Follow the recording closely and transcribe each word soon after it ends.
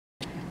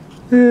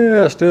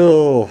Yeah,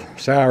 still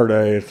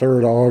Saturday,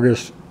 3rd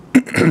August,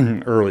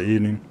 early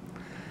evening.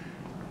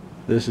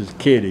 This is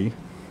Kitty.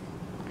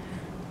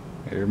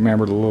 You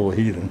remember the little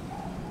heathen.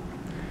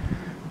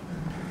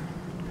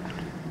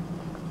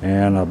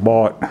 And I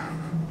bought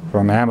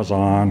from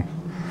Amazon,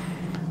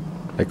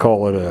 they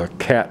call it a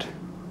cat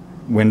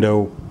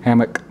window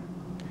hammock.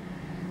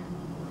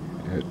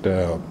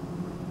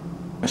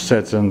 It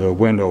sets in the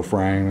window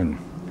frame and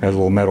has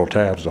little metal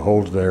tabs that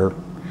holds there.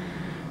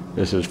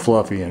 This is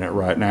Fluffy in it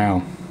right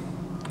now.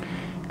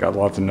 Got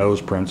lots of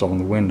nose prints on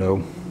the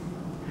window.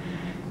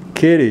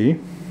 Kitty,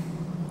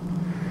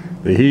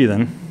 the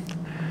heathen,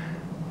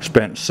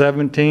 spent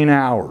 17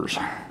 hours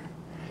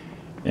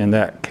in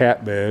that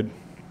cat bed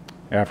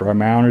after I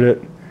mounted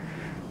it.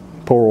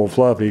 Poor old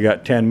Fluffy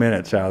got 10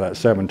 minutes out of that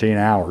 17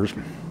 hours.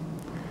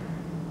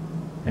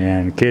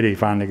 And Kitty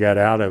finally got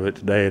out of it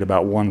today at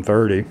about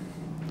 1:30.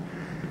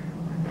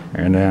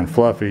 And then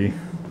Fluffy,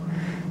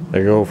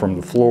 they go from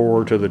the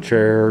floor to the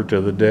chair to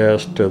the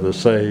desk to the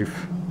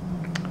safe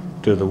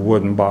to the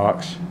wooden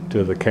box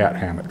to the cat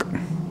hammock.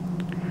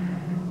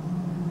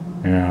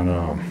 And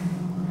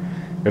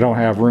they don't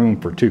have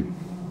room for two,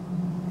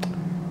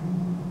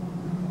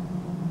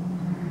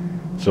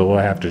 so they'll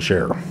have to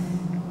share.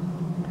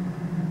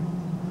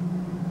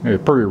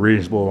 It's pretty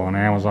reasonable on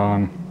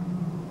Amazon.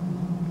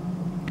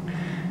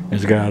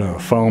 It's got a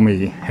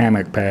foamy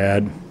hammock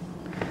pad.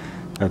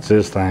 That's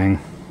this thing.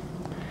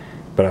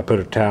 But I put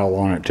a towel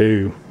on it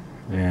too.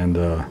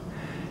 And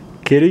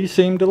Kitty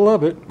seemed to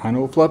love it. I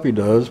know Fluffy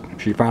does.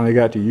 She finally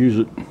got to use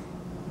it.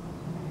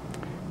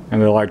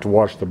 And they like to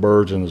watch the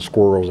birds and the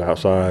squirrels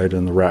outside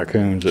and the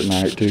raccoons at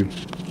night too.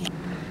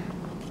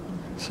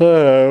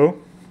 So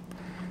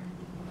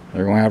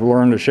they're going to have to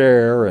learn to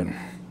share, and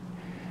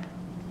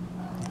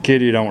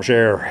Kitty don't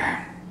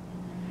share.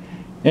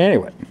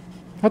 Anyway,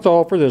 that's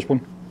all for this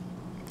one.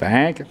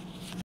 Thank you.